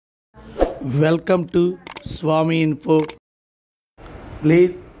Welcome to Swami Info.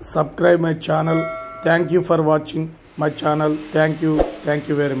 Please subscribe my channel. Thank you for watching my channel. Thank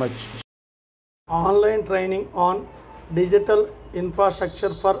you very much. Online training on digital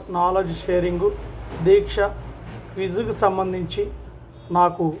infrastructure for knowledge sharing DIKSHA quiz కు సంబంధించి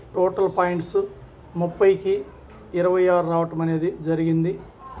నాకు total points 30కి 26 రావటం అనేది జరిగింది.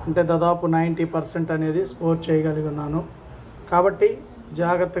 అంటే దాదాపు 90% అనేది score చేయగలిగాను. కాబట్టి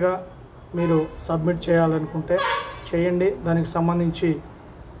జాగ్రత్తగా మీరు సబ్మిట్ చేయాలనుకుంటే చేయండి. దానికి సంబంధించి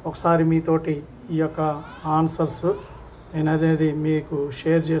ఒకసారి మీతోటి ఈ యొక్క ఆన్సర్స్ నేను అనేది మీకు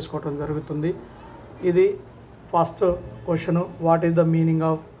షేర్ చేసుకోవడం జరుగుతుంది. ఇది first question, what is the meaning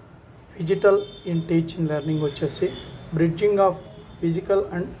of physical in teaching learning వచ్చేసి bridging of physical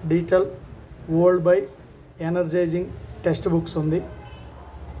and digital world by energising text books ఉంది.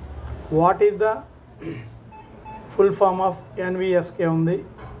 What is the full form of ఎన్విఎస్కే ఉంది.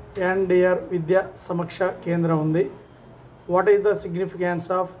 ఎన్డిఆర్ విద్యా సమీక్ష కేంద్రం ఉంది. What is the significance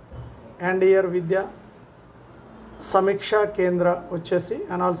of NDR విద్యా సమీక్ష కేంద్ర వచ్చేసి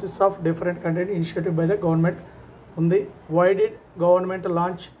analysis of different content initiative by the government ఉంది. Why did government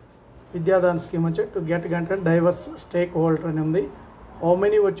launch Vidyadaan scheme వచ్చి to get content divorce stake holder అని ఉంది. How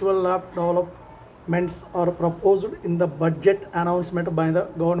many virtual lab developments are proposed in the budget announcement by the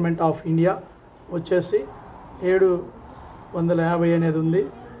government of India వచ్చేసి 750 అనేది ఉంది.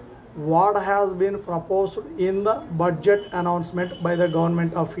 What has been proposed in the budget announcement by the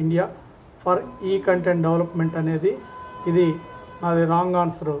government of India for ఈ content development అనేది ఇది నాది wrong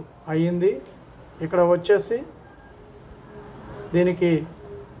answer అయ్యింది. ఇక్కడ వచ్చేసి దీనికి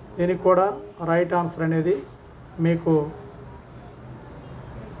కూడా రైట్ ఆన్సర్ అనేది మీకు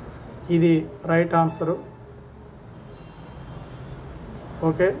ఇది right answer.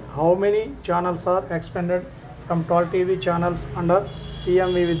 Okay, how many channels are expended from 12 TV channels under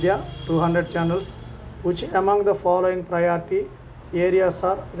PMV Vidya 200 channels. Which among the following priority areas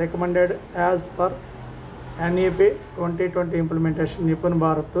are recommended as per NEP 2020 implementation Nipun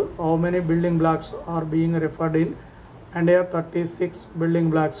Bharat? How many building blocks are being referred in? And here 36 building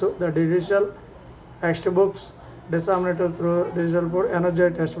blocks. The digital textbooks disseminated through digital board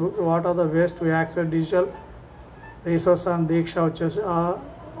energized textbooks. What are the ways to access digital resources on DIKSHA వచ్చేసి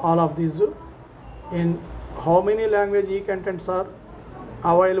all of these. In how many language e-contents are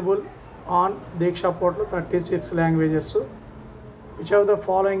available on DIKSHA portal? 36 languages. Which of the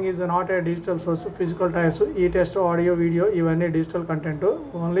following is not a digital source? Physical types, e-test, audio, video, ఇవన్నీ digital content.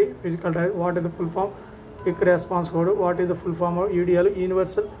 Only physical type. What is the full form? Quick response code. What is the full form of UDL?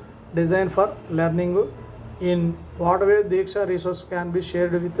 Universal design for learning. In what way DIKSHA resource can be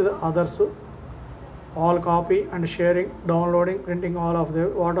shared with the others? All copy and sharing, downloading, printing, all of them.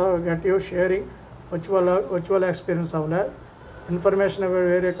 What are get you sharing? Virtual experience of lab. Information about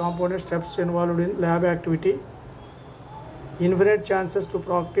various component steps involved in lab activity. Infinite chances to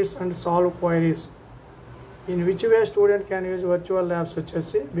practice and solve queries. In which way student can use virtual labs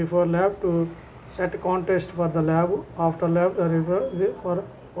వచ్చేసి before lab to set contest for the lab, after lab for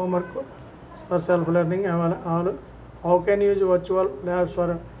homework, for self learning. How can you use virtual labs for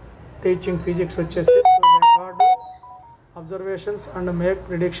teaching physics వచ్చేసి to record observations and make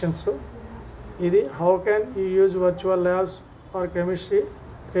predictions. ఇది how can you use virtual labs for chemistry,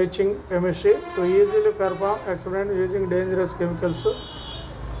 teaching chemistry to easily perform experiments using dangerous chemicals.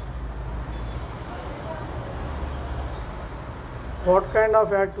 What kind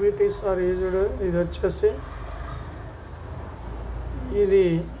of activities are used? ఇది వచ్చేసి ఇది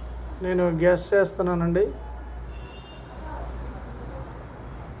నేను guess చేస్తున్నానండి.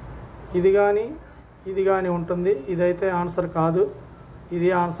 ఇది కానీ ఉంటుంది. ఇదైతే ఆన్సర్ కాదు, ఇది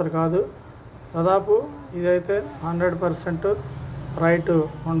ఆన్సర్ కాదు. దాదాపు ఇదైతే 100% రైట్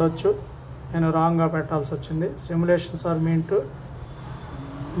ఉండొచ్చు. నేను రాంగ్గా పెట్టాల్సి వచ్చింది. Simulations are mean to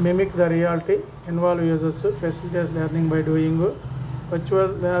mimic the reality, involve users, facilitates learning by doing.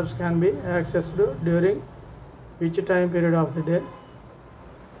 Virtual labs can be accessed during which time period of the day?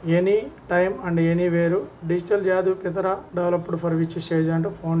 Any time and ఎనీవేరు. Digital జాదు పితర developed for which stage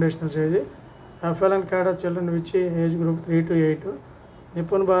అంటే foundational stage. FL and CADA children which age group 3 to 8.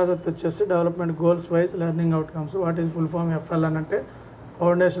 Nipun Bharat వచ్చేసి development goals wise learning outcomes. What is full form FL అని అంటే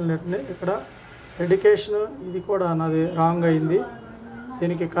foundation learning. ఇక్కడ education ఇది కూడా నాది wrong అయింది.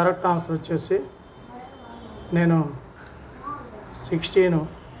 దీనికి కరెక్ట్ ఆన్సర్ వచ్చేసి నేను 16.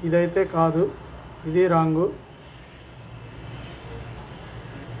 ఇదైతే కాదు, ఇది రాంగు.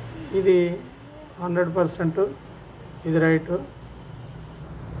 ఇది 100%, ఇది right.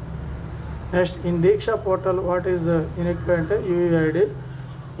 Next in Deeksha portal what is unique అంటే UUID.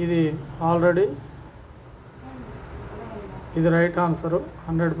 ఇది ఆల్రెడీ ఇది రైట్ ఆన్సరు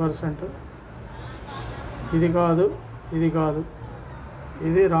 100%. ఇది కాదు, ఇది కాదు,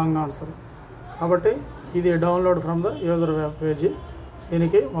 ఇది రాంగ్ ఆన్సర్. కాబట్టి ఇది download from the user web page.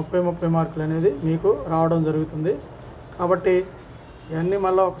 దీనికి 30 మార్కులు అనేది మీకు రావడం జరుగుతుంది. కాబట్టి ఇవన్నీ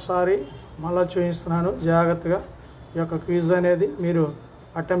ఒకసారి చూపిస్తున్నాను. జాగ్రత్తగా ఈ యొక్క క్విజ్ అనేది మీరు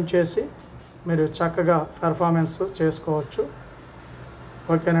అటెంప్ట్ చేసి మీరు చక్కగా పెర్ఫార్మెన్స్ చేసుకోవచ్చు.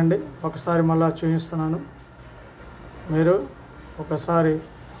 ఓకేనండి, ఒకసారి చూపిస్తున్నాను. మీరు ఒకసారి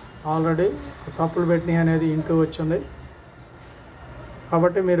ఆల్రెడీ తప్పులు పెట్టినవి అనేది ఇంటూ వచ్చింది.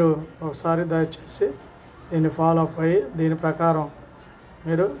 కాబట్టి మీరు ఒకసారి దయచేసి దీన్ని ఫాలో అప్ అయ్యి దీని ప్రకారం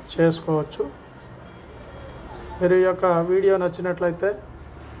మీరు చేసుకోవచ్చు. మీరు ఈ యొక్క వీడియో నచ్చినట్లయితే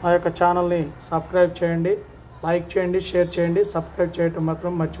మా యొక్క ఛానల్ని సబ్స్క్రైబ్ చేయండి, లైక్ చేయండి, షేర్ చేయండి. సబ్స్క్రైబ్ చేయటం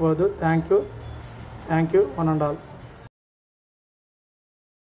మాత్రం మర్చిపోవద్దు. Thank you, one and all.